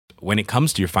when it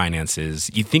comes to your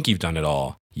finances, you think you've done it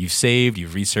all. You've saved,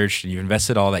 you've researched, and you've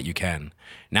invested all that you can.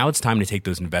 Now it's time to take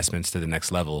those investments to the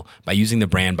next level by using the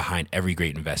brand behind every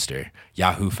great investor,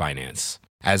 Yahoo Finance.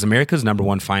 As America's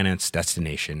 #1 finance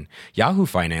destination, Yahoo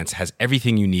Finance has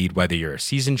everything you need, whether you're a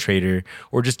seasoned trader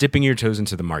or just dipping your toes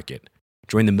into the market.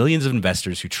 Join the millions of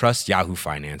investors who trust Yahoo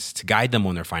Finance to guide them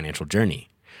on their financial journey.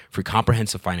 For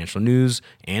comprehensive financial news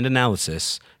and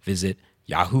analysis, visit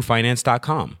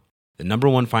yahoofinance.com, the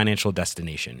 #1 financial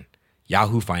destination,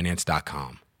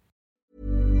 yahoofinance.com.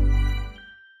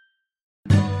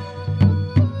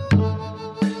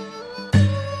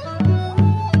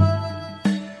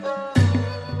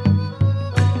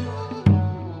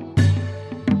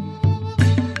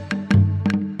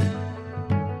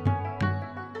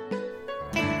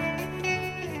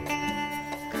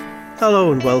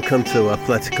 Hello and welcome to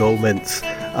Atletico Mints.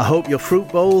 I hope your fruit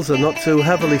bowls are not too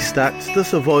heavily stacked,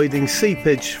 thus avoiding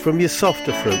seepage from your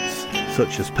softer fruits,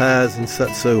 such as pears and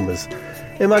satsumas.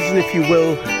 Imagine, if you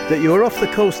will, that you are off the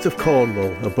coast of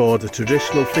Cornwall aboard a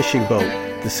traditional fishing boat.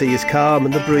 The sea is calm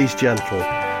and the breeze gentle.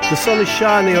 The sun is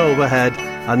shining overhead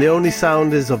and the only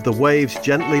sound is of the waves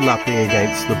gently lapping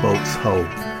against the boat's hull.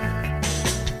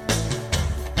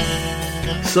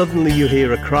 Suddenly you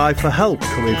hear a cry for help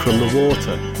coming from the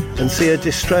water and see a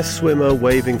distressed swimmer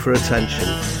waving for attention.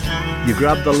 You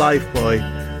grab the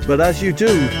lifebuoy, but as you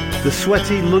do, the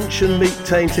sweaty luncheon meat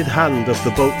tainted hand of the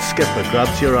boat skipper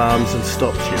grabs your arms and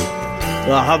stops you.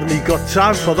 I haven't got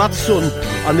time for that, son.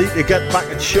 I need to get back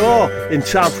at shore in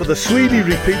time for the Sweeney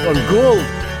repeat on Gold.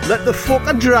 Let the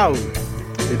fucker drown.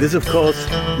 It is, of course,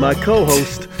 my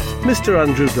co-host, Mr.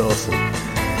 Andrew Dawson.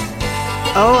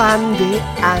 Oh, Andy,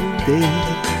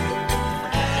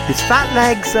 his fat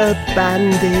legs are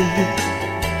bandy.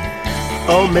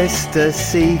 Oh, Mr.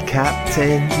 Sea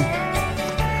Captain,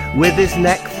 with his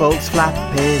neck folds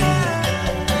flapping.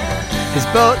 His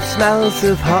boat smells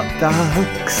of hot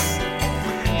dogs.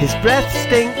 His breath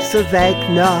stinks of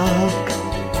eggnog.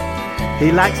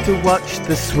 He likes to watch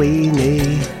the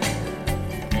Sweeney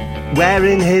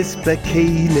wearing his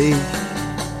bikini.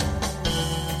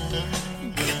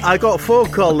 I got a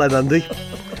phone call then, Andy,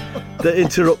 that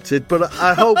interrupted, but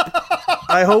I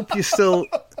hope you still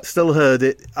heard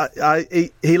it.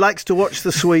 He likes to watch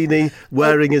the Sweeney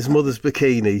wearing his mother's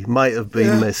bikini. Might have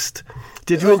been missed.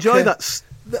 Did you enjoy that?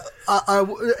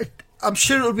 I'm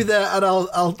sure it'll be there, and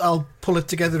I'll pull it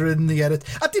together in the edit.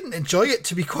 I didn't enjoy it,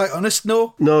 to be quite honest.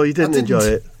 No, you didn't enjoy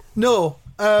it. No,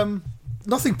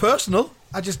 nothing personal.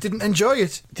 I just didn't enjoy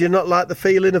it. Do you not like the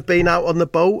feeling of being out on the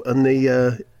boat and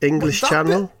the English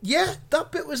Channel?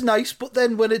 That bit was nice, but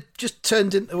then when it just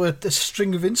turned into a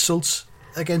string of insults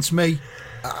against me,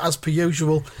 as per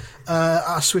usual,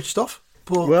 I switched off.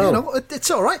 But, it's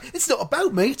all right. It's not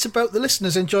about me. It's about the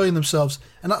listeners enjoying themselves,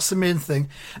 and that's the main thing.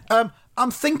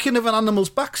 I'm thinking of an animal's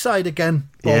backside again,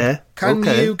 Bob. Yeah. Can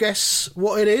you guess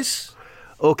what it is?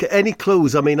 Okay, any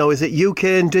clues? I mean, is it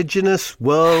UK indigenous,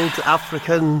 world,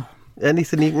 African...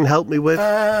 Anything you can help me with?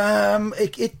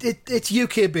 It's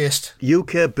UK based.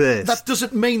 UK based. That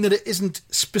doesn't mean that it isn't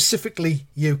specifically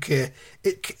UK.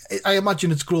 I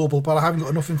imagine it's global, but I haven't got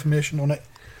enough information on it.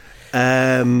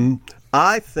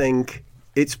 I think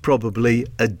it's probably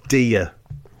a deer.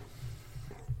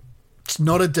 It's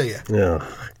not a deer. Oh,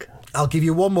 I'll give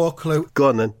you one more clue. Go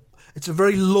on then. It's a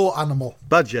very low animal.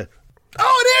 Badger.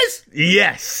 Oh, it is!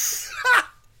 Yes!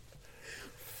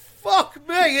 Fuck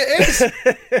me, it is.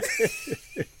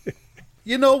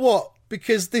 You know what?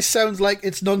 Because this sounds like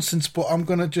it's nonsense, but I'm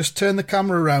going to just turn the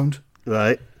camera around.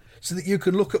 Right. So that you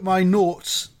can look at my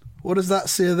notes. What does that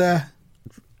say there?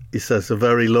 It says a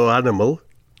very low animal.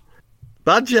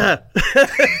 Badger.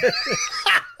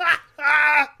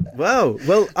 Wow.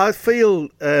 Well, I feel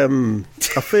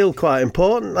quite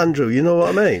important, Andrew. You know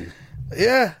what I mean?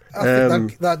 Yeah. I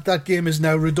think that game is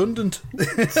now redundant.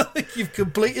 I think you've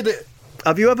completed it.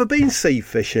 Have you ever been sea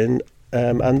fishing,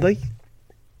 Andy?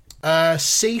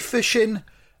 Sea fishing,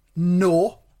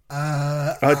 no.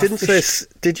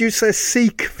 Did you say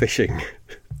seek fishing?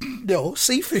 No,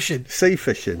 sea fishing. Sea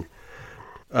fishing.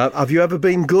 Have you ever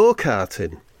been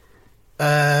go-karting?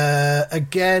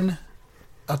 Again,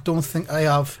 I don't think I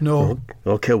have. No.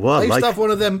 Okay, well, I used to have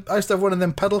one of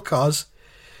them pedal cars,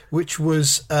 which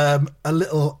was a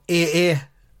little AA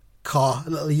car, a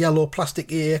little yellow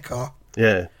plastic AA car.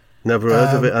 Yeah. Never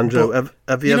heard of it, Andrew.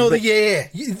 Have you ever the AA,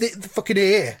 the fucking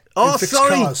AA. Oh,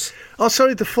 sorry. Cars. Oh,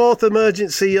 sorry, the fourth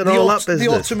emergency and all that business.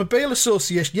 The Automobile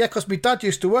Association, yeah, because my dad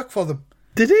used to work for them.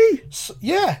 Did he? So,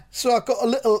 yeah. So I got a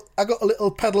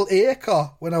little pedal AA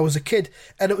car when I was a kid,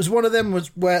 and it was one of them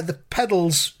where the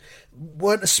pedals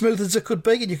weren't as smooth as they could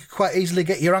be, and you could quite easily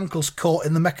get your ankles caught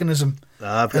in the mechanism.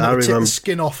 I remember take the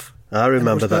skin off. I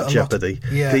remember that Jeopardy.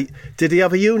 Yeah. Did he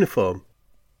have a uniform?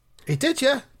 He did,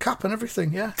 yeah. Cap and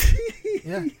everything, yeah.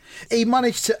 Yeah. He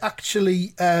managed to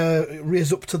actually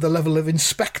raise up to the level of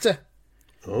inspector.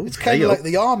 Oh, it's kind of like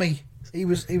the army. He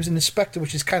was an inspector,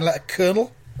 which is kind of like a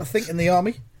colonel, I think, in the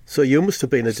army. So you must have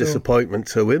been a disappointment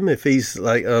to him if he's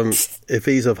like if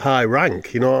he's of high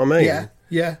rank. You know what I mean?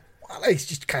 Yeah. Well, he's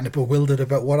just kind of bewildered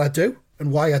about what I do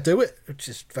and why I do it, which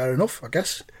is fair enough, I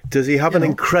guess. Does he have an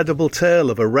incredible tale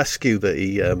of a rescue that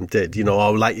he did? You know,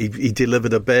 or like he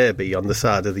delivered a baby on the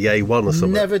side of the A1 or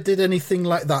something? Never did anything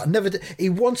like that. Never did. He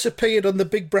once appeared on the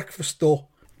Big Breakfast, though.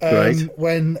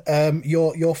 When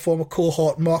your former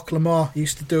cohort Mark Lamar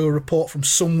used to do a report from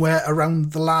somewhere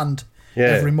around the land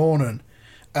every morning,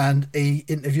 and he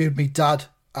interviewed me dad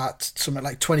at something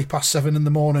like 7:20 in the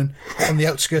morning on the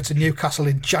outskirts of Newcastle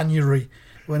in January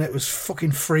when it was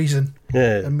fucking freezing,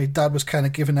 and my dad was kind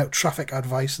of giving out traffic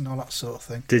advice and all that sort of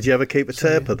thing. Did you ever keep a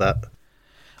tape of that?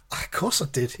 Of course I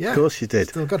did, yeah. Of course you did.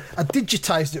 Still good. I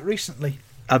digitised it recently.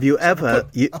 Have you ever...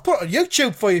 I put it on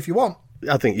YouTube for you if you want.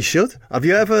 I think you should. Have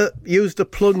you ever used a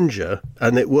plunger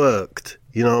and it worked?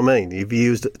 You know what I mean? Have you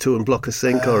used it to unblock a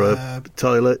sink or a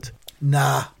toilet?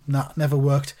 Nah, never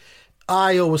worked.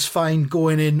 I always find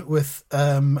going in with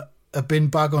a bin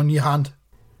bag on your hand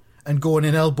and going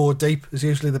in elbow deep is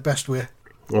usually the best way.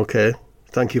 Okay,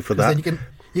 thank you for that. Then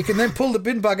you can then pull the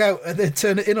bin bag out and then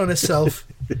turn it in on itself.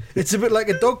 It's a bit like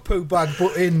a dog poo bag,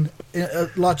 but in a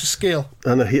larger scale.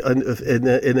 And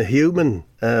in a human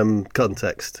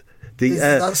context.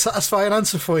 That's a satisfying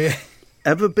answer for you.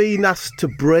 Ever been asked to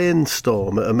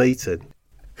brainstorm at a meeting?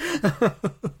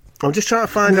 I'm just trying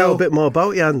to find out a bit more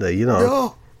about you, Andy, you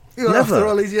know. No. After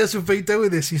all these years we've been doing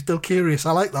this, you're still curious.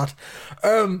 I like that.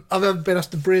 I've ever been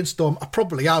asked to brainstorm. I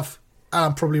probably have. And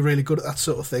I'm probably really good at that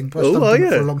sort of thing. But I've done it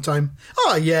for a long time.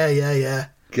 Oh, yeah.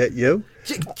 Get you?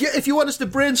 If you want us to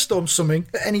brainstorm something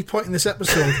at any point in this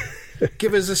episode,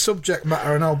 give us a subject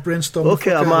matter and I'll brainstorm the fuck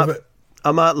out of it.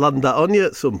 I might land that on you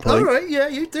at some point. All right, yeah,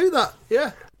 you do that.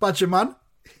 Yeah, Badger Man.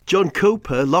 John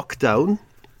Cooper, Lockdown.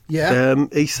 Yeah.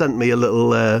 He sent me a little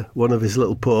one of his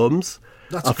little poems.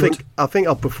 That's good. I think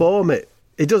I'll perform it.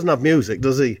 He doesn't have music,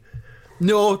 does he?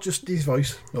 No, just his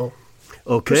voice. No.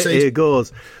 Okay, Proceed. Here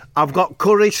goes. I've got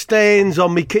curry stains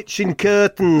on me kitchen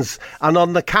curtains and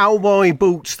on the cowboy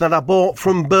boots that I bought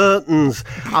from Burton's.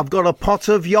 I've got a pot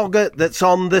of yoghurt that's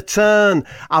on the turn.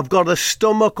 I've got a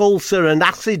stomach ulcer and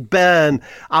acid burn.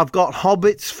 I've got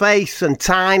Hobbit's face and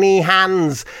tiny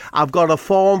hands. I've got a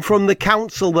form from the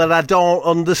council that I don't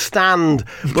understand.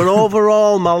 But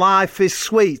overall, my life is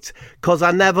sweet, 'cause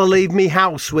I never leave me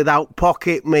house without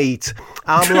pocket meat.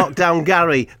 I'm Lockdown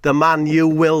Gary, the man you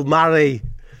will marry.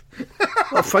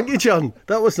 Oh, thank you, John.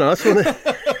 That was nice, wasn't it?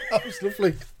 That was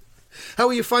lovely. How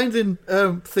are you finding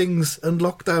things and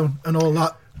lockdown and all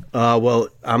that? Well,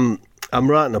 I'm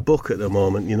writing a book at the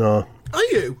moment, you know. Are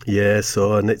you? Yeah,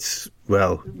 so, and it's,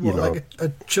 well, you know. Like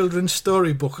a children's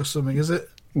story book or something, is it?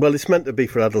 Well, it's meant to be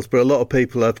for adults, but a lot of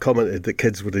people have commented that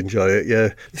kids would enjoy it,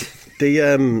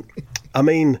 yeah. I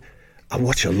mean, I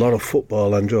watch a lot of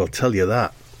football, Andrew, I'll tell you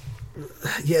that.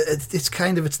 Yeah,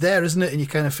 it's there, isn't it? And you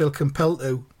kind of feel compelled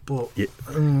to. But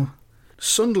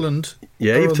Sunderland.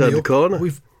 Yeah, you've turned the corner.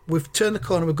 We've turned the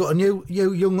corner. We've got a new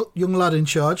young lad in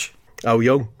charge. How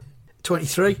young?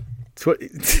 23.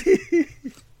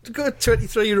 We've got a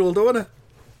 23-year-old owner.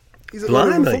 He's at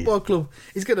a football club.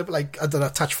 He's going to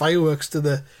attach fireworks to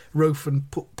the roof and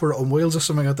put it on wheels or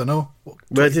something. I don't know.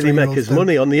 Where did he make his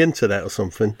money? On the internet or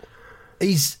something?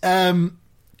 He's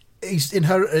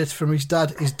inherited from his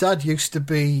dad. His dad used to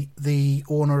be the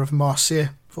owner of Marseille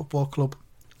Football Club.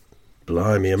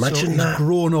 Blimey, imagine that. He's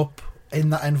grown up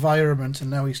in that environment and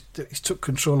now he's took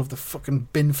control of the fucking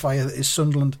bin fire that is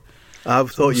Sunderland. I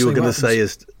thought you were going to say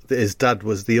his dad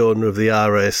was the owner of the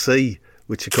RAC,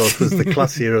 which of course was the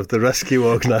classier of the rescue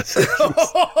organisations.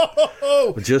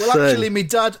 Actually, my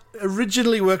dad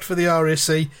originally worked for the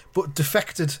RAC but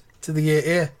defected to the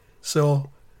AA, so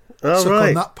suck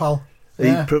on that, pal.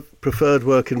 Yeah. He preferred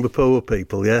working with poor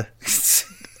people, yeah?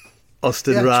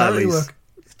 Austin Riley's,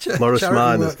 Morris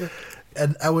Miners.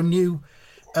 And our new,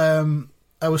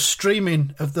 our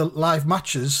streaming of the live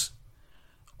matches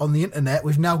on the internet,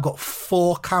 we've now got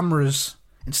 4 cameras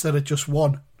instead of just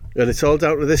 1. And it's all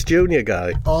down to this junior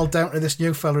guy? All down to this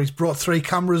new fella. He's brought 3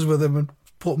 cameras with him and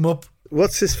put them up.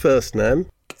 What's his first name?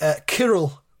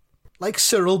 Kirill. Like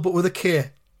Cyril, but with a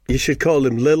K. You should call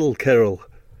him Lil Kirill.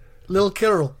 Lil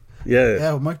Kirill.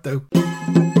 Yeah, we might do.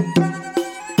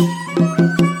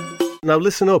 Now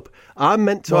listen up. I'm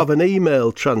meant to have an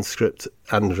email transcript,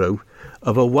 Andrew,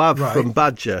 of a WAV Right. from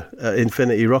Badger at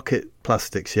Infinity Rocket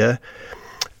Plastics, yeah?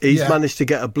 He's managed to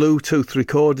get a Bluetooth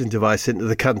recording device into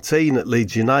the canteen at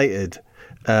Leeds United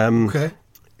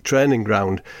training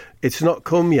ground. It's not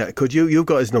come yet. You've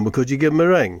got his number, could you give him a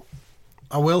ring?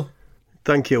 I will.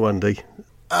 Thank you, Andy.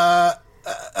 Hello,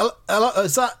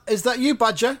 is that you,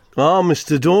 Badger? Ah,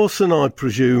 Mr. Dawson, I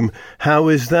presume. How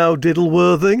is thou,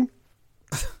 Diddleworthing?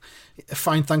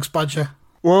 Fine, thanks, Badger.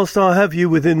 Whilst I have you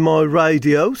within my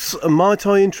radios, might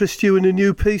I interest you in a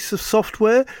new piece of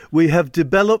software we have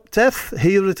developed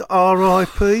here at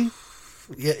RIP?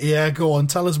 Yeah, go on.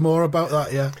 Tell us more about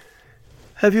that, yeah.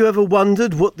 Have you ever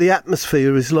wondered what the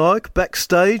atmosphere is like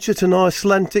backstage at an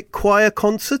Icelandic choir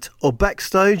concert or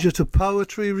backstage at a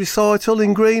poetry recital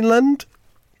in Greenland?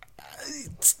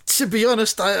 To be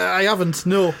honest, I haven't,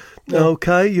 no.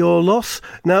 OK, your loss.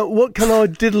 Now, what can I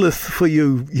diddleth for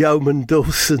you, Yeoman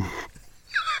Dawson?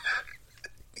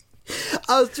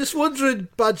 I was just wondering,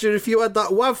 Badger, if you had that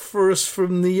WAV for us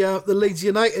from the Leeds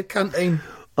United canteen.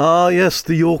 Ah, yes,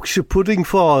 the Yorkshire Pudding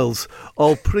files.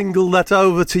 I'll pringle that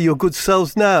over to your good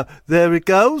selves now. There it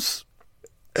goes.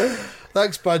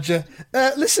 Thanks, Badger.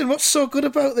 Listen, what's so good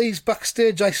about these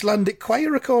backstage Icelandic choir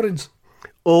recordings?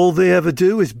 All they ever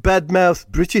do is badmouth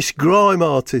British grime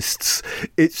artists.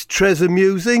 It's tres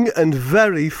amusing and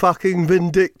very fucking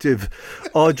vindictive.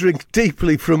 I drink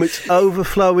deeply from its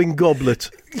overflowing goblet.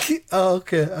 Oh,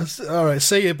 okay. All right,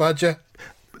 see you, Badger.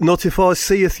 Not if I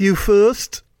seeth you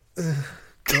first.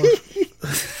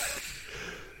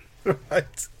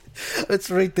 Right. Let's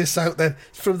read this out then.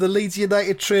 It's from the Leeds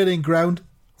United training ground,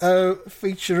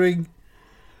 featuring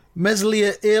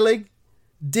Meslier Ealing,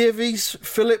 Davies,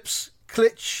 Phillips,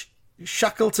 Klitsch,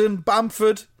 Shackleton,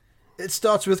 Bamford. It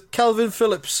starts with Kelvin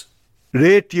Phillips.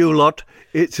 Right, you lot.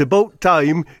 It's about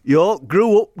time you all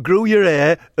grew your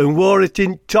hair and wore it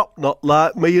in top knot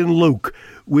like me and Luke.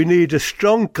 We need a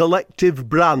strong collective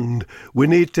brand. We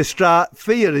need to strike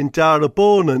fear into our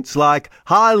opponents like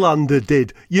Highlander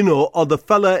did, or the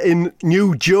fella in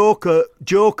new Joker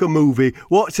movie.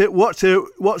 What's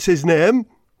his name?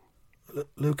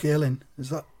 Luke Ayling. Is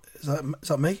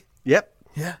that me? Yep.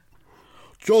 Yeah.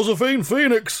 Josephine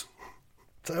Phoenix.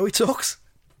 Is that how he talks?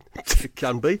 It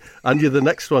can be. And you're the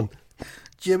next one.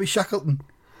 Jamie Shackleton.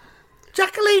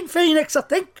 Jacqueline Phoenix, I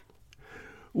think.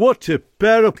 What a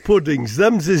pair of puddings.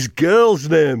 Them's his girls'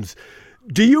 names.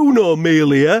 Do you know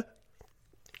Amelia?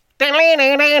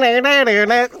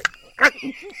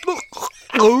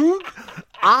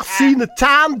 I seen a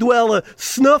time dweller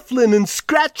snuffling and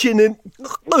scratching in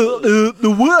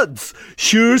the woods.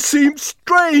 Sure seems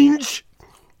strange.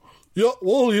 Yeah,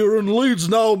 well, you're in Leeds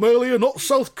now, Amelia, not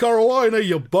South Carolina,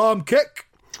 you bomb kick.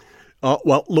 Oh,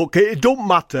 well, look, it don't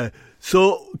matter.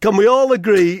 So, can we all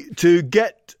agree to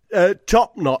get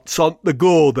top knots on the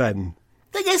go then?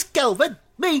 Thing is, Kelvin,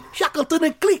 me, Shackleton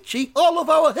and Cleachy, all of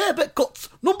our Herbert cuts,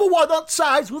 number one on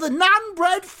size with a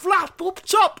nan-bread flap up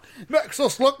top. Makes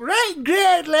us look right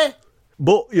gradely.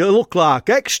 But you look like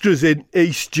extras in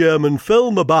East German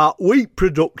film about wheat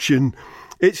production.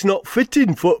 It's not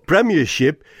fitting for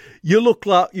Premiership. You look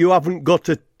like you haven't got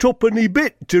a tuppenny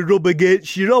bit to rub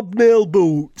against your hobnail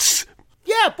boots.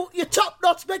 Yeah, but your top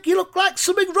knots make you look like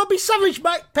something Robbie Savage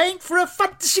might paint for a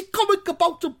fantasy comic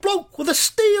about a bloke with a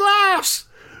steel arse.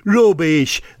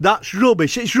 Rubbish. That's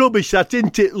rubbish. It's rubbish, that,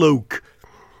 isn't it, Luke?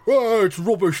 Oh, it's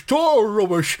rubbish, total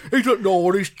rubbish. He don't know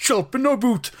what he's chirping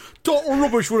about. Total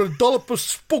rubbish with a dollop of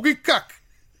spuggy cack.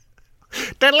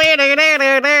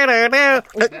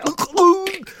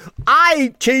 I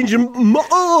ain't changing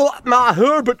my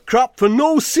Herbert crop for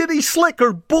no city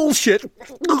slicker bullshit.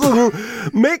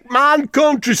 Make mine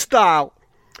country style.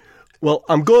 Well,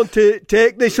 I'm going to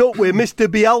take this up with Mr.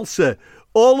 Bielsa.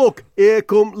 Oh, look, here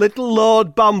come little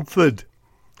Lord Bamford.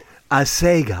 I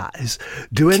say, guys,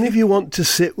 do any of you want to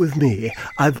sit with me?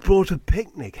 I've brought a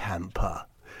picnic hamper.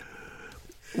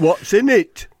 What's in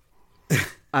it?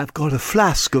 I've got a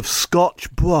flask of Scotch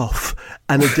broth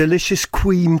and a delicious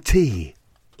cream tea.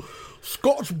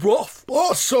 Scotch broth?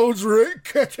 That sounds right,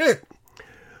 Kitty.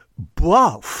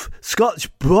 Broth? Scotch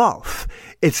broth?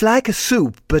 It's like a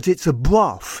soup, but it's a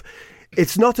broth.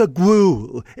 It's not a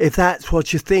gruel, if that's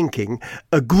what you're thinking.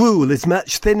 A gruel is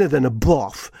much thinner than a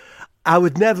broth. I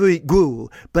would never eat gruel,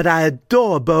 but I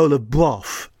adore a bowl of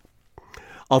broth.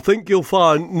 I think you'll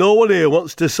find no one here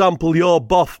wants to sample your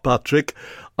broth, Patrick,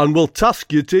 and we'll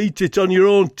task you to eat it on your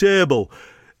own table.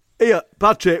 Here,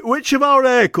 Patrick, which of our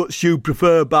haircuts do you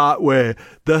prefer, by the way?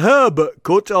 The Herbert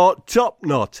cut or top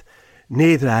knot?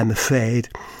 Neither, I'm afraid.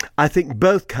 I think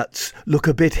both cuts look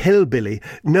a bit hillbilly.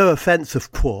 No offence,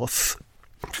 of course.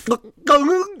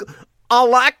 I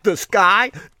like this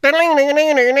guy.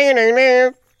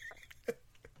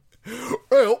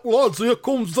 Hey up, lads, here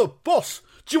comes the boss.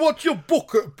 Do you want your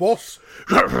bucket, boss?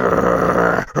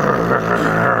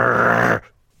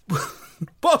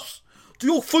 Boss,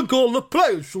 do you think all the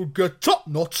players should get top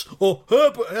knots or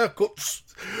Herbert haircuts?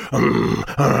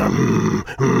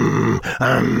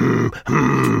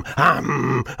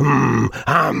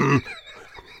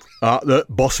 The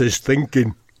boss is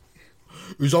thinking.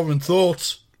 He's having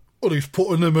thoughts, and he's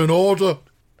putting them in order.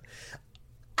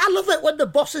 I love it when the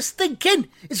boss is thinking.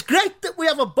 It's great that we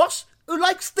have a boss who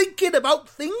likes thinking about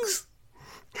things.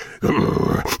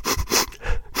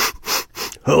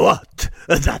 What?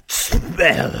 That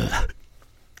smell?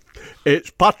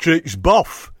 It's Patrick's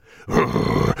boff. In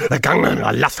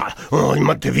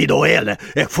Montevideo e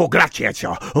fu grazie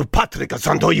Patrick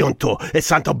Santo Junto e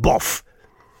Santo Boff.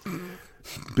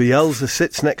 Bielsa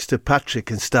sits next to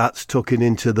Patrick and starts tucking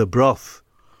into the broth.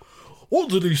 What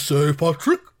did he say,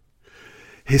 Patrick?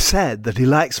 He said that he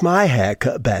likes my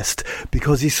haircut best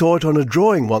because he saw it on a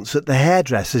drawing once at the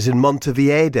hairdressers in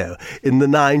Montevideo in the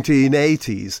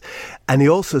 1980s. And he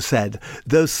also said,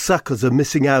 those suckers are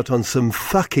missing out on some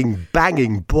fucking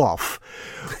banging boff.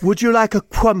 Would you like a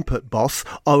crumpet, boss,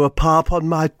 or a pop on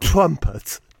my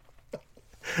trumpet?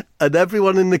 And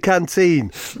everyone in the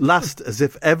canteen laughed as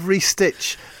if every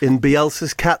stitch in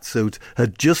Bielsa's catsuit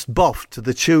had just boffed to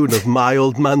the tune of My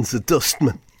Old Man's a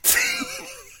Dustman.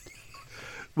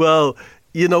 Well,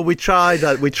 you know, we try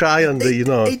under, you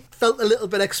know. It felt a little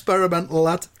bit experimental,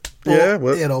 lad. But, yeah,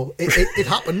 well. You know, it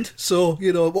happened. So,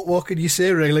 you know, what can you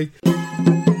say, really?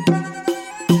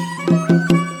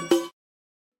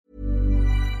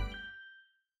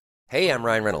 Hey, I'm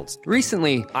Ryan Reynolds.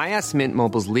 Recently, I asked Mint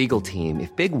Mobile's legal team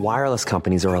if big wireless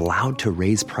companies are allowed to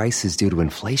raise prices due to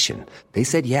inflation. They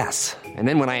said yes. And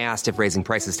then when I asked if raising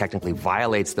prices technically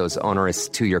violates those onerous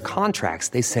 2-year contracts,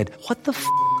 they said, what the f***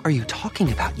 are you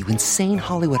talking about, you insane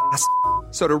Hollywood ass f-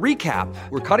 So to recap,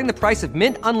 we're cutting the price of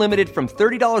Mint Unlimited from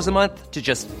 $30 a month to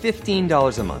just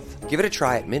 $15 a month. Give it a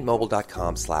try at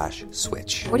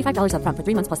mintmobile.com/switch. $45 up front for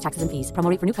 3 months plus taxes and fees. Promo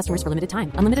rate for new customers for limited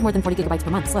time. Unlimited more than 40 gigabytes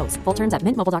per month. Slows full terms at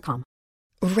mintmobile.com.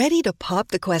 Ready to pop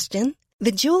the question?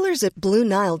 The jewelers at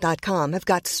BlueNile.com have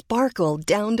got sparkle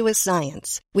down to a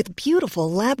science with beautiful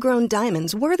lab-grown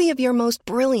diamonds worthy of your most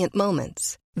brilliant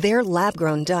moments. Their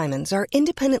lab-grown diamonds are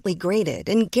independently graded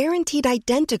and guaranteed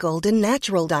identical to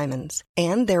natural diamonds.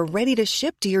 And they're ready to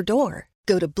ship to your door.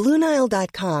 Go to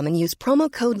BlueNile.com and use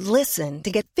promo code LISTEN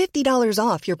to get $50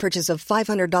 off your purchase of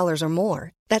 $500 or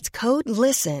more. That's code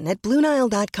LISTEN at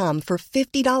BlueNile.com for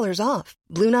 $50 off.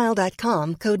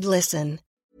 BlueNile.com, code LISTEN.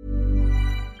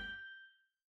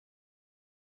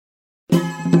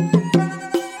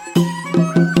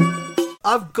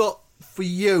 I've got for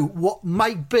you what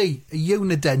might be a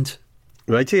Unident.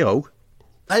 Righty-o.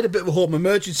 I had a bit of a home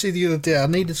emergency the other day. I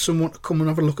needed someone to come and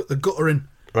have a look at the guttering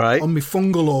on my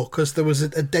bungalow because there was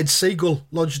a dead seagull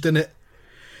lodged in it.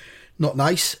 Not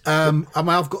nice.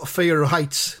 I've got a fear of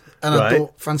heights and I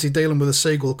don't fancy dealing with a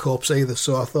seagull corpse either,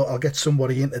 so I thought I'll get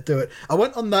somebody in to do it. I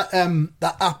went on that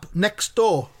app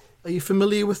Nextdoor. Are you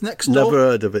familiar with Nextdoor? Never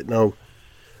heard of it, no.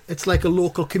 It's like a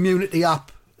local community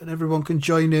app and everyone can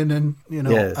join in and, you know.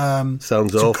 Yeah,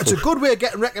 sounds awful. It's a good way of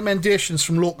getting recommendations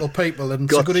from local people and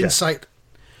it's a good insight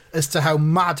as to how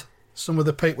mad some of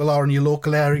the people are in your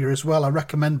local area as well. I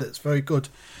recommend it. It's very good.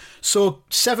 So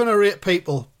 7 or 8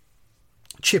 people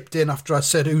chipped in after I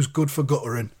said who's good for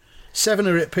guttering. 7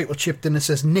 or 8 people chipped in and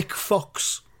says Nick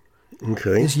Fox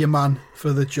is your man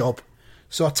for the job.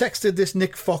 So I texted this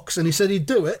Nick Fox and he said he'd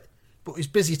do it, but he's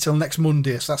busy till next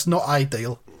Monday, so that's not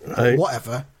ideal. Right.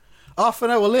 Whatever. Half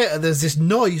an hour later, there's this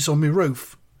noise on my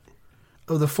roof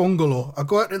of the bungalow. I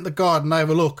go out in the garden, I have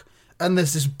a look, and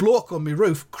there's this bloke on my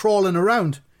roof crawling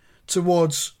around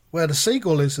towards where the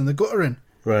seagull is in the guttering.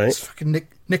 Right. It's fucking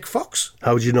Nick Fox.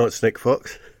 How would you know it's Nick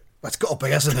Fox? That's got to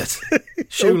be, hasn't it?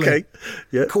 Surely. Okay.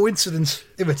 Yeah. Coincidence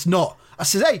if it's not. I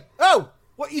said, hey,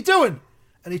 what are you doing?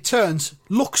 And he turns,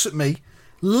 looks at me,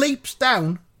 leaps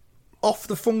down off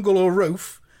the bungalow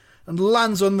roof and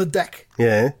lands on the deck.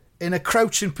 Yeah. In a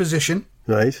crouching position.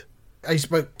 Right. He's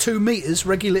about 2 metres,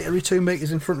 regulatory 2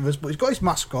 metres in front of us, but he's got his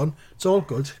mask on. It's all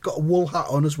good. He's got a wool hat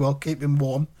on as well, keep him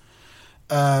warm.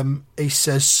 He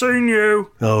says, seen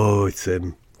you. Oh, it's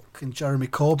him. Fucking Jeremy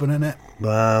Corbyn, innit?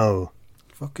 Wow.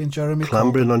 Fucking Jeremy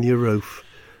Clambering Corbyn. on your roof.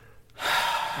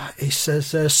 He says,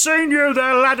 seen you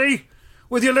there, laddie,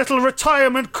 with your little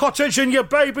retirement cottage and your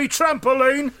baby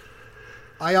trampoline.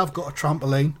 I have got a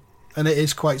trampoline, and it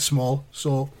is quite small,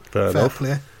 so fair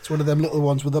play. It's one of them little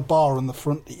ones with a bar on the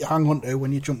front that you hang onto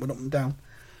when you're jumping up and down.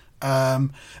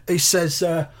 He says,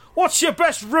 what's your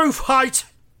best roof height?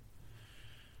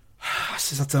 I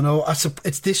says, I don't know.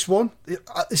 It's this one.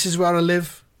 This is where I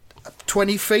live.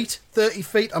 20 feet, 30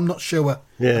 feet, I'm not sure.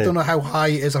 Yeah. I don't know how high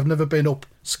it is. I've never been up.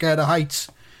 Scared of heights.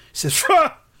 He says,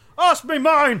 ask me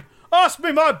mine. Ask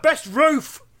me my best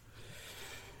roof.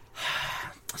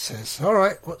 I says, all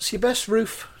right, what's your best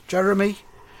roof, Jeremy?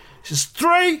 He says,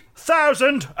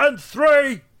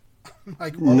 3,003.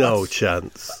 Like, well, no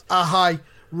chance. A high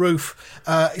roof.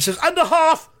 He says, and a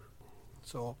half.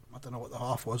 So, I don't know what the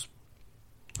half was.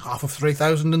 Half of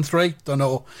 3,003. Don't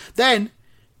know. Then,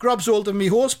 grabs hold of me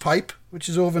hose pipe, which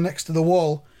is over next to the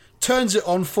wall, turns it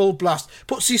on full blast,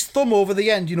 puts his thumb over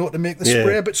the end, to make the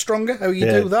spray a bit stronger, how you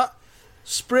do that.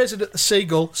 Sprays it at the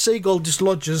seagull. Seagull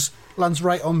dislodges, lands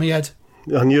right on my head.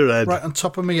 On your head? Right on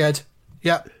top of my head.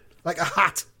 Yeah, like a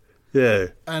hat. Yeah.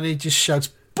 And he just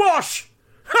shouts, Bosh!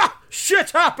 Ha!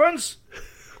 Shit happens!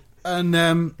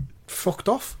 And fucked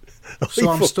off. So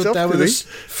I'm stood there with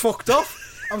fucked off.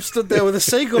 I'm stood there with a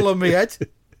seagull on my head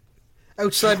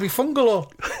outside my bungalow.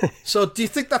 So do you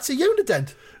think that's a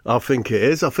unident? I think it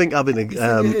is. I think having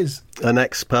an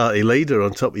ex-party leader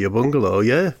on top of your bungalow,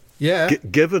 yeah.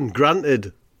 Given,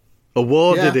 granted,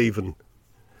 awarded even.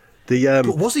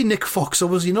 But was he Nick Fox or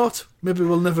was he not? Maybe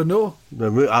we'll never know. I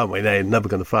mean, they're never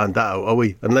going to find that out, are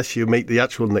we? Unless you meet the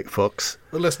actual Nick Fox.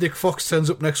 Unless Nick Fox turns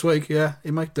up next week, yeah,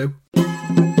 he might do.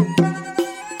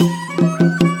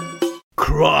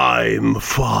 Crime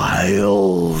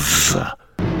Files.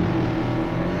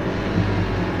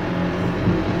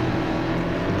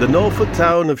 The Norfolk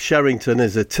town of Sherrington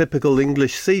is a typical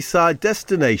English seaside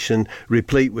destination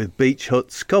replete with beach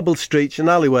huts, cobbled streets and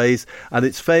alleyways and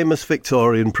its famous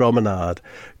Victorian promenade.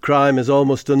 Crime is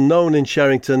almost unknown in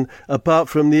Sherrington, apart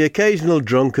from the occasional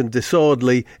drunk and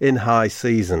disorderly in high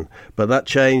season. But that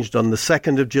changed on the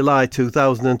 2nd of July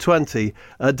 2020,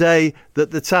 a day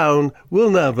that the town will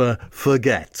never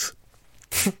forget.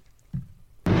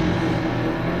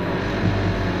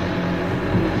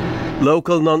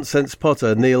 Local nonsense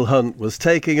potter Neil Hunt was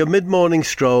taking a mid-morning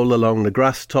stroll along the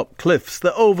grass-topped cliffs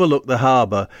that overlook the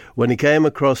harbour when he came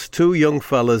across two young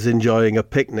fellas enjoying a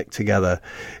picnic together.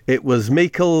 It was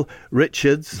Michael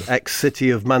Richards, ex-City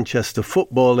of Manchester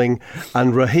footballing,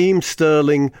 and Raheem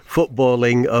Sterling,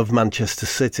 footballing of Manchester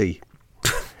City.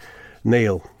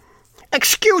 Neil: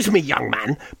 Excuse me, young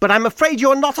man, but I'm afraid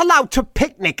you're not allowed to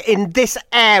picnic in this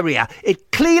area.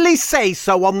 It clearly says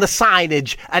so on the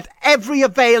signage at every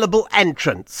available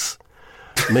entrance.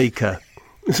 Mika: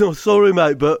 So sorry,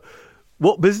 mate, but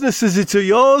what business is it of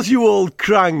yours, you old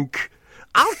crank?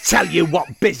 I'll tell you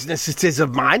what business it is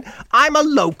of mine. I'm a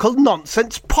local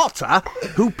nonsense potter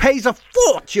who pays a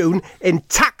fortune in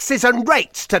taxes and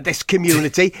rates to this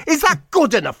community. Is that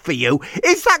good enough for you?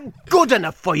 Is that good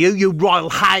enough for you, you Royal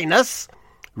Highness?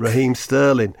 Raheem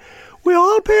Sterling: We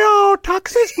all pay our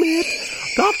taxes, mate.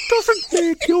 That doesn't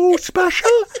make you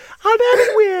special. And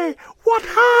anyway, what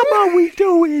harm are we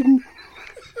doing?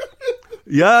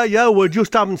 Yeah, we're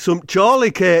just having some Charlie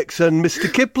cakes and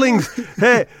Mr. Kipling's.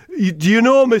 Hey, do you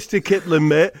know Mr. Kipling,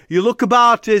 mate? You look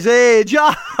about his age.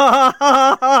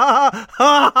 I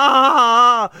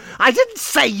didn't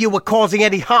say you were causing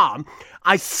any harm.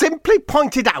 I simply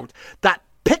pointed out that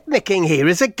picnicking here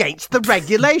is against the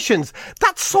regulations.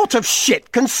 That sort of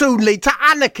shit can soon lead to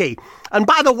anarchy. And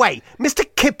by the way, Mr.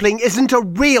 Kipling isn't a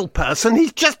real person.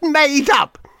 He's just made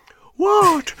up.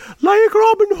 What? Like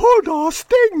Robin Hood or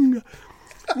Sting?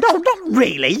 No, not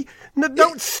really.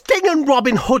 No, Sting and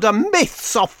Robin Hood are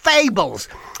myths or fables.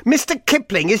 Mr.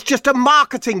 Kipling is just a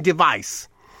marketing device.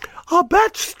 I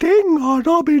bet Sting or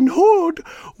Robin Hood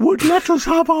would let us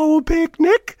have our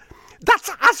picnic. That's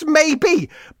as may be,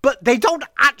 but they don't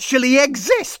actually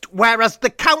exist, whereas the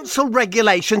council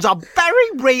regulations are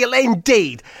very real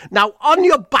indeed. Now, on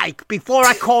your bike before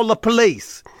I call the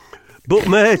police. But,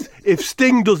 mate, if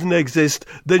Sting doesn't exist,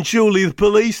 then surely the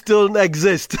police don't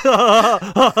exist.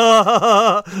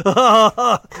 Oh,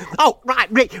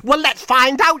 right. Well, let's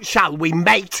find out, shall we,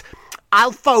 mate?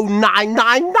 I'll phone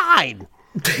 999.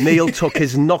 Neil took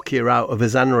his Nokia out of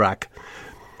his anorak.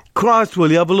 Christ, will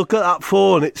you have a look at that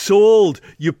phone? It's so old,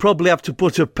 you probably have to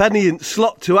put a penny in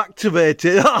slot to activate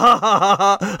it.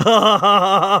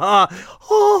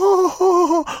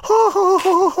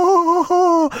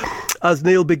 As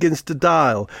Neil begins to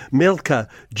dial, Milka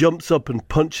jumps up and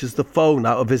punches the phone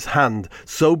out of his hand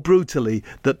so brutally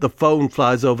that the phone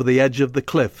flies over the edge of the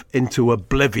cliff into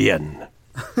oblivion.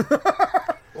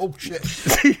 Oh, shit.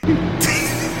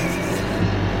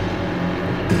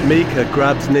 Mika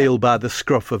grabs Neil by the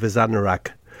scruff of his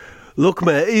anorak. Look,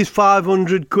 mate, here's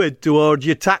 500 quid toward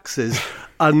your taxes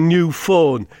and new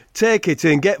phone. Take it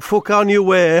and get fuck on your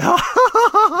way.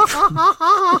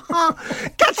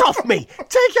 Get off me!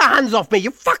 Take your hands off me,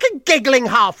 you fucking giggling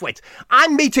halfwit!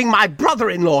 I'm meeting my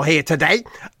brother-in-law here today,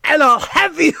 and I'll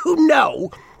have you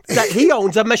know that he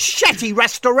owns a machete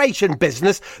restoration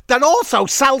business that also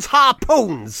sells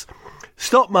harpoons.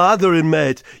 Stop mothering,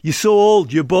 mate. You're so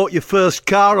old you bought your first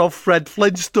car off Fred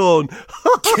Flintstone.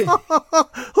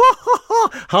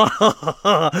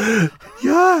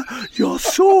 Yeah, you're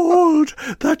so old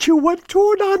that you went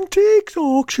to an antiques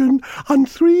auction and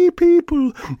 3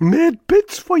 people made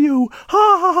bits for you.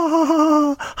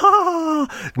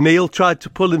 Neil tried to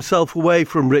pull himself away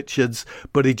from Richards,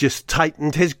 but he just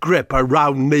tightened his grip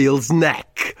around Neil's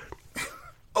neck.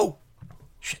 Oh,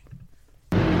 shit.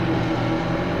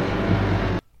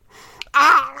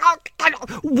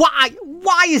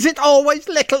 Why is it always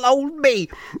little old me?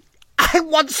 I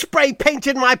once spray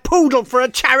painted my poodle for a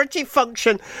charity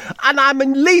function, and I'm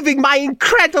leaving my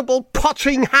incredible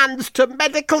pottering hands to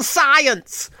medical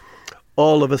science.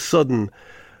 All of a sudden,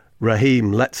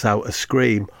 Raheem lets out a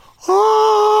scream.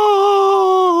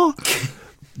 Ah!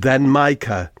 Then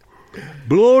Micah.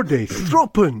 Bloody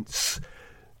threepence!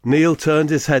 Neil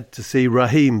turned his head to see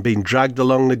Raheem being dragged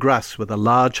along the grass with a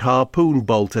large harpoon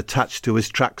bolt attached to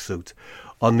his tracksuit.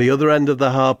 On the other end of the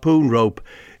harpoon rope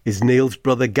is Neil's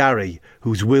brother Gary,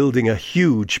 who's wielding a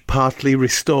huge, partly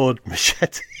restored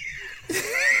machete.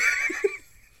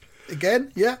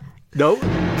 Again? Yeah? No.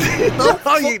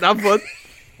 No, you can have one.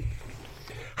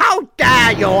 How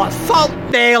dare you assault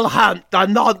Neil Hunt, the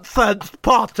nonsense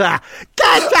potter!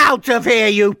 Get out of here,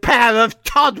 you pair of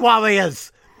Todd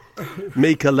warriors!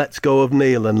 Micah lets go of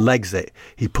Neil and legs it.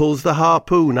 He pulls the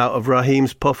harpoon out of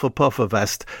Raheem's puffer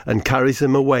vest and carries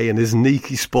him away in his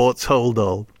Nike Sports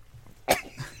holdall.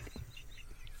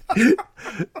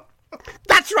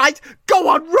 That's right! Go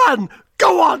on, run!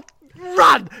 Go on,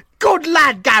 run! Good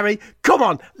lad, Gary! Come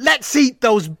on, let's eat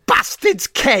those bastards'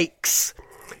 cakes!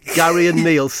 Gary and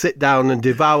Neil sit down and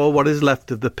devour what is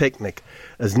left of the picnic.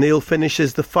 As Neil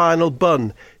finishes the final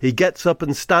bun, he gets up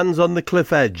and stands on the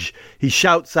cliff edge. He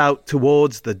shouts out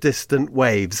towards the distant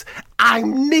waves,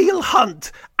 "I'm Neil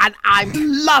Hunt, and I'm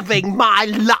loving my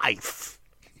life!"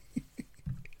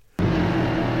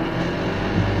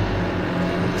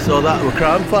 So that were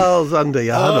Crime Files, Andy.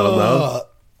 I don't know.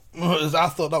 I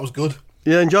thought that was good.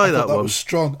 You enjoyed that one? That was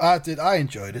strong. I did. I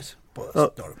enjoyed it, but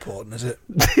it's not important, is it?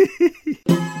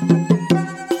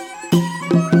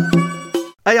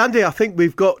 Hey, Andy, I think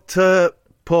we've got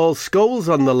Paul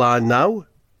Scholes on the line now.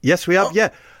 Yes, we have. Yeah.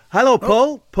 Hello,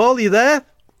 Paul. Paul, you there?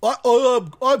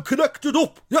 I'm connected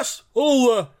up. Yes,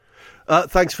 all there.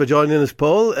 Thanks for joining us,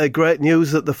 Paul. Great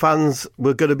news that the fans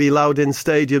were going to be allowed in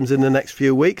stadiums in the next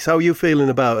few weeks. How are you feeling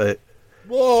about it?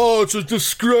 Oh, it's a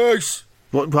disgrace.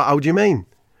 What? How do you mean?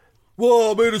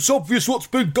 Well, I mean, it's obvious what's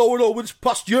been going on this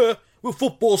past year with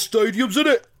football stadiums, isn't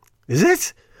it? Is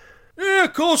it? Yeah,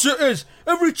 of course it is.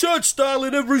 Every turnstile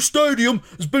in every stadium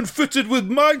has been fitted with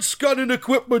mind-scanning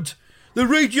equipment. They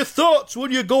read your thoughts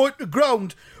when you go into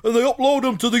ground, and they upload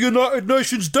them to the United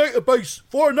Nations database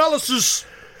for analysis.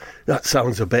 That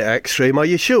sounds a bit extreme. Are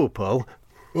you sure, Paul?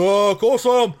 Of course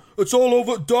I am. It's all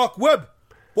over the dark web.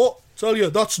 But, tell you,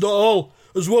 that's not all.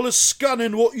 As well as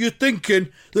scanning what you're thinking,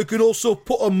 they can also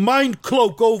put a mind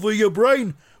cloak over your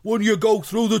brain when you go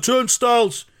through the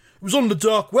turnstiles. It was on the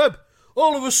dark web.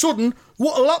 All of a sudden,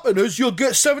 what'll happen is you'll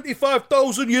get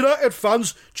 75,000 United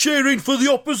fans cheering for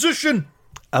the opposition.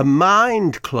 A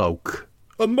mind cloak?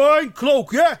 A mind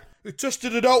cloak, yeah. They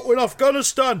tested it out in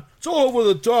Afghanistan. It's all over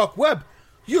the dark web.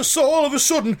 So all of a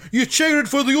sudden, you're cheering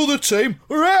for the other team.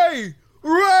 Hooray!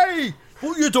 Hooray!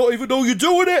 But you don't even know you're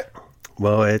doing it.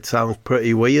 Well, it sounds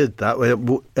pretty weird that way.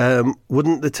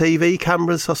 Wouldn't the TV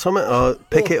cameras or something or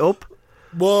pick it up?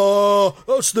 Well,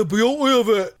 that's the beauty of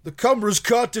it. The cameras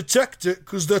can't detect it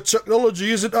because their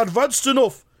technology isn't advanced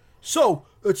enough. So,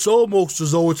 it's almost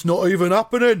as though it's not even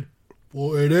happening.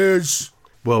 But it is.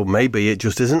 Well, maybe it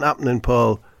just isn't happening,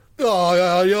 Paul. Yeah,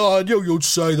 I knew you'd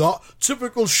say that.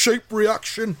 Typical sheep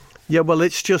reaction. Yeah, well,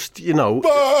 it's just, you know...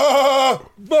 Bah!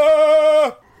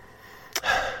 Bah!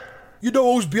 You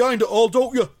know who's behind it all,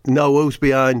 don't you? No, who's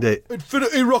behind it?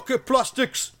 Infinity Rocket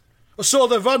Plastics. I saw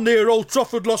their van near Old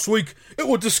Trafford last week. It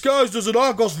was disguised as an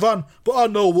Argos van, but I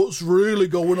know what's really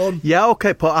going on. Yeah,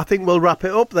 OK, Paul, I think we'll wrap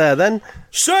it up there then.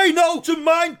 Say no to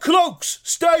mind cloaks.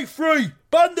 Stay free.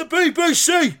 Ban the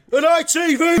BBC and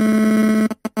ITV.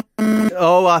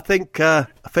 Oh, I think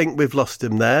we've lost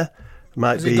him there.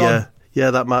 Might be, gone?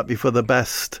 Yeah, that might be for the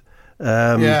best.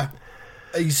 Yeah,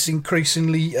 he's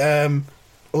increasingly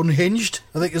unhinged,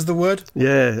 I think is the word.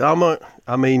 Yeah,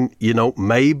 I mean, you know,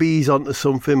 maybe he's onto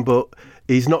something, but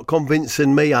He's not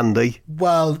convincing me, Andy.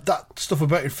 Well, that stuff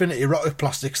about Infinity Rocket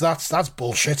Plastics, that's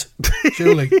bullshit,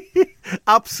 surely.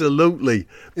 Absolutely.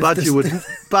 Badger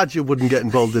wouldn't get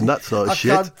involved in that sort of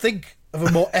shit. I can't think of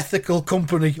a more ethical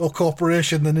company or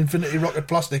corporation than Infinity Rocket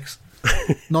Plastics.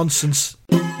 Nonsense.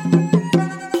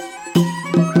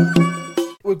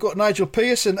 We've got Nigel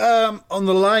Pearson on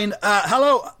the line.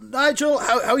 Hello, Nigel.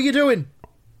 How are you doing?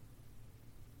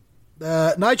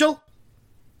 Nigel?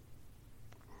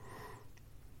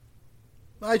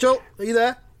 Nigel, are you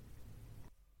there?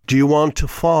 Do you want to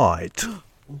fight?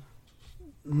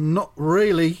 Not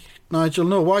really, Nigel.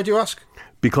 No, why do you ask?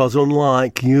 Because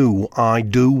unlike you, I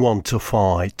do want to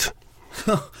fight.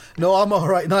 No, I'm all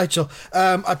right, Nigel.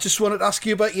 I just wanted to ask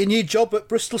you about your new job at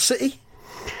Bristol City.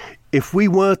 If we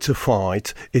were to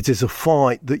fight, it is a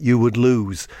fight that you would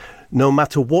lose. No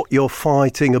matter what your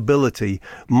fighting ability,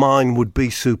 mine would be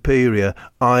superior.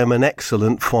 I am an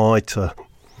excellent fighter.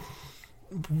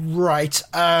 Right.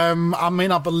 I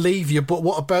mean, I believe you, but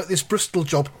what about this Bristol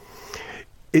job?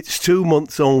 It's 2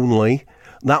 months only.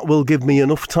 That will give me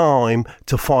enough time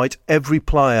to fight every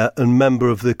player and member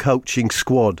of the coaching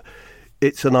squad.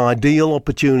 It's an ideal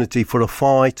opportunity for a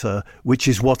fighter, which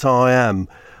is what I am.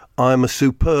 I'm a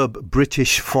superb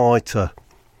British fighter.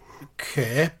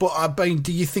 Okay, but I mean,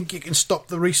 do you think you can stop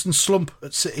the recent slump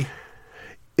at City?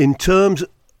 In terms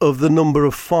of the number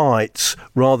of fights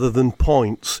rather than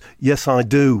points, yes, I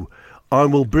do. I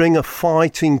will bring a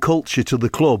fighting culture to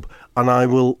the club and I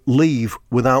will leave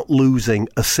without losing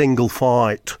a single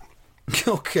fight.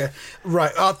 Okay,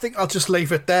 right, I think I'll just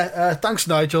leave it there. Thanks,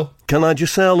 Nigel. Can I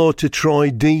just say hello to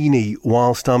Troy Deeney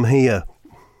whilst I'm here?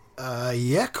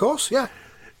 Yeah, of course, yeah.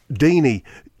 Deeney,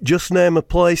 just name a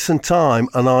place and time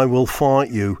and I will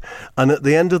fight you. And at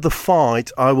the end of the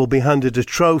fight, I will be handed a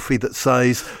trophy that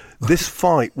says, this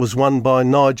fight was won by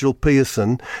Nigel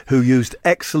Pearson, who used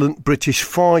excellent British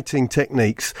fighting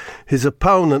techniques. His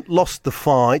opponent lost the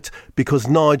fight because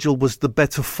Nigel was the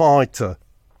better fighter.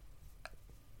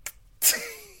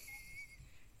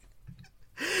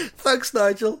 Thanks,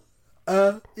 Nigel.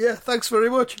 Yeah, thanks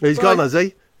very much. He's gone, has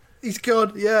he? He's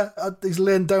gone, yeah. He's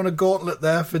laying down a gauntlet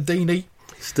there for Deeney.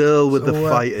 Still with the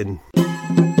fighting.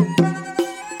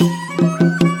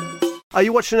 Are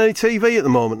you watching any TV at the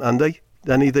moment, Andy?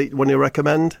 Any that one you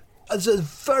recommend? There's a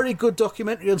very good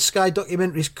documentary on Sky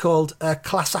Documentaries called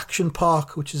Class Action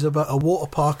Park, which is about a water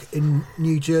park in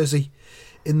New Jersey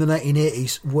in the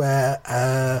 1980s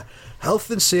where health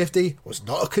and safety was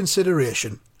not a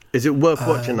consideration. Is it worth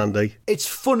watching, Andy? It's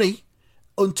funny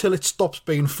until it stops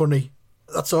being funny.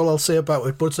 That's all I'll say about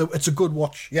it, but it's a good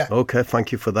watch, yeah. Okay,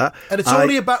 thank you for that. And it's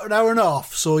only about an hour and a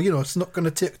half, so, it's not going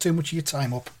to take too much of your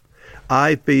time up.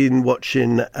 I've been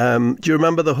watching, do you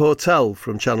remember The Hotel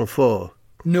from Channel 4?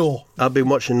 No. I've been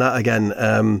watching that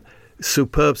again.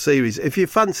 Superb series. If you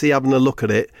fancy having a look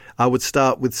at it, I would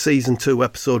start with Season 2,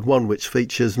 Episode 1, which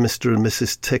features Mr. and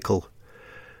Mrs. Tickle.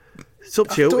 It's up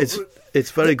to you.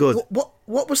 It's very good.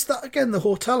 What was that again? The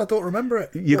Hotel? I don't remember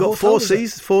it. You got four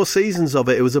seasons of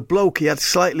it. It was a bloke. He had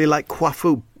slightly like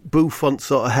coiffure bouffant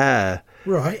sort of hair.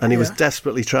 Right. And he was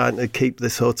desperately trying to keep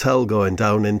this hotel going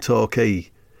down in Torquay.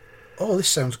 Oh, this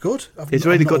sounds good. It's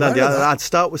really good, Andy. I'd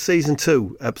start with Season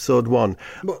 2, Episode 1.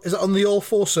 What, is it on the All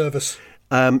 4 service?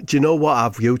 Do you know what?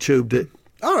 I've YouTubed it.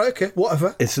 All right, okay,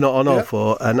 whatever. It's not on All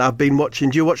 4. And I've been watching...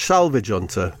 Do you watch Salvage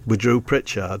Hunter with Drew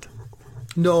Pritchard?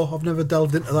 No, I've never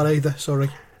delved into that either,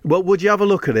 sorry. Well, would you have a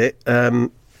look at it,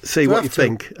 see what you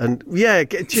think? And yeah,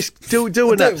 just do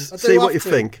an app, see what you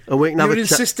think. And we can have a chat. You're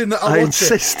insisting that I watch it? I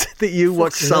insist that you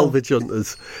watch Salvage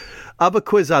Hunters. Have a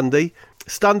quiz, Andy.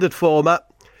 Standard format.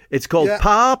 It's called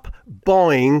Pap,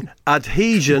 Boing,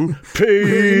 Adhesion,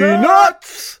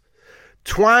 Peanuts,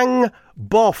 Twang,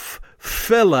 Boff,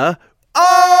 Filler,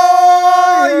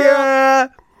 oh yeah,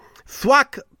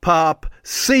 Thwack, Pap,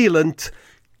 Sealant,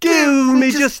 give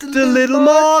me just a little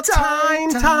more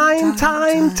time.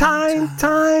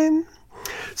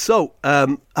 So,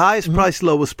 highest price,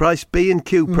 lowest price, B and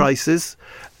Q prices.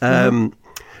 The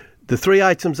three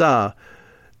items are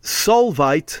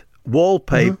Solvite,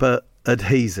 wallpaper,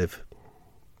 adhesive.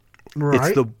 Right.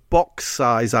 It's the box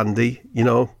size, Andy, do you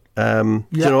know what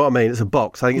I mean? It's a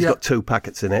box. I think it's got 2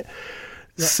 packets in it.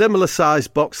 Similar size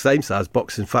box, same size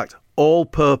box, in fact,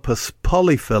 all-purpose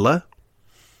polyfiller.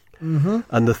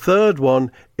 And the third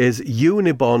one is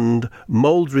Unibond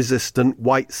mold-resistant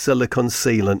white silicone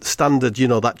sealant. Standard,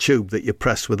 that tube that you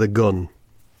press with a gun.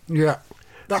 Yeah,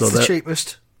 that's the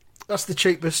cheapest. That's the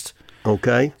cheapest.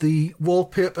 Okay. The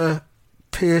wallpaper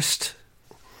paste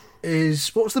is...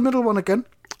 What was the middle one again?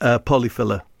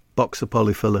 Polyfiller. Box of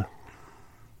polyfiller.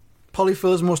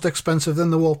 Polyfiller's most expensive, then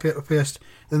the wallpaper paste,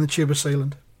 then the tube of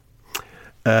sealant.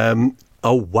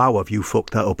 Oh, wow, have you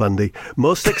fucked that up, Andy.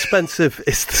 Most expensive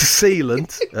is the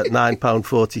sealant at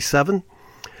 £9.47.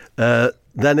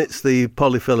 Then it's the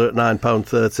polyfiller at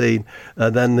 £9.13.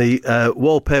 And then the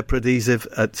wallpaper adhesive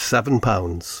at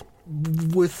 £7.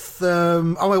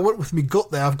 I went with me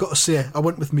gut there, I've got to say. I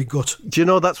went with me gut. Do you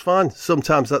know, that's fine.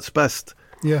 Sometimes that's best.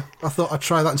 Yeah, I thought I'd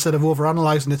try that instead of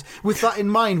overanalyzing it. With that in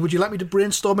mind, would you like me to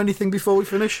brainstorm anything before we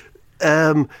finish?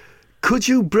 Could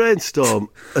you brainstorm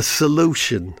a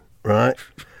solution, right?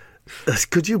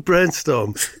 Could you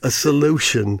brainstorm a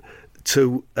solution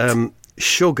to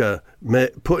sugar,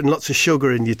 putting lots of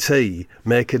sugar in your tea,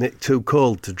 making it too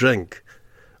cold to drink,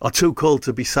 or too cold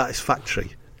to be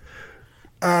satisfactory?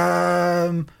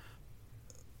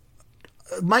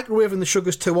 Microwaving the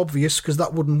sugar's too obvious because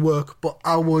that wouldn't work, but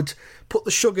I would put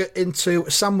the sugar into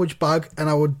a sandwich bag and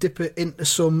I would dip it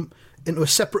into a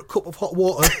separate cup of hot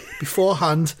water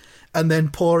beforehand and then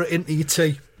pour it into your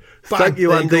tea. Bang, thank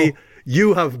you, Andy.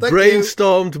 You have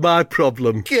brainstormed my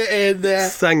problem. Get in there.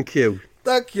 Thank you.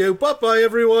 Thank you. Bye-bye,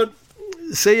 everyone.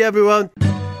 See you, everyone.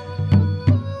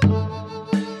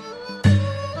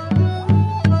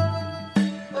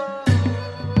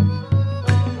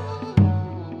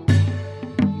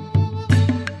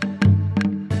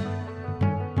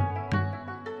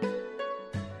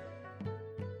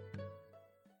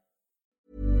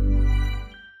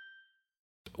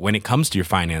 When it comes to your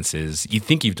finances, you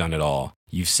think you've done it all.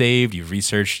 You've saved, you've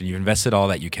researched, and you've invested all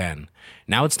that you can.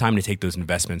 Now it's time to take those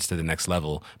investments to the next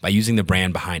level by using the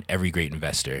brand behind every great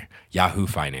investor, Yahoo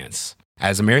Finance.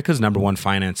 As America's #1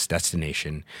 finance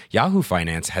destination, Yahoo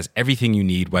Finance has everything you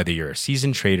need, whether you're a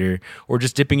seasoned trader or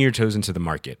just dipping your toes into the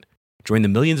market. Join the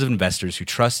millions of investors who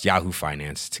trust Yahoo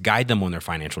Finance to guide them on their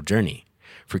financial journey.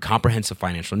 For comprehensive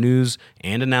financial news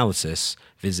and analysis,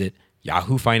 visit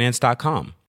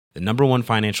yahoofinance.com. The #1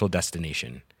 financial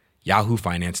destination,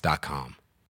 yahoofinance.com.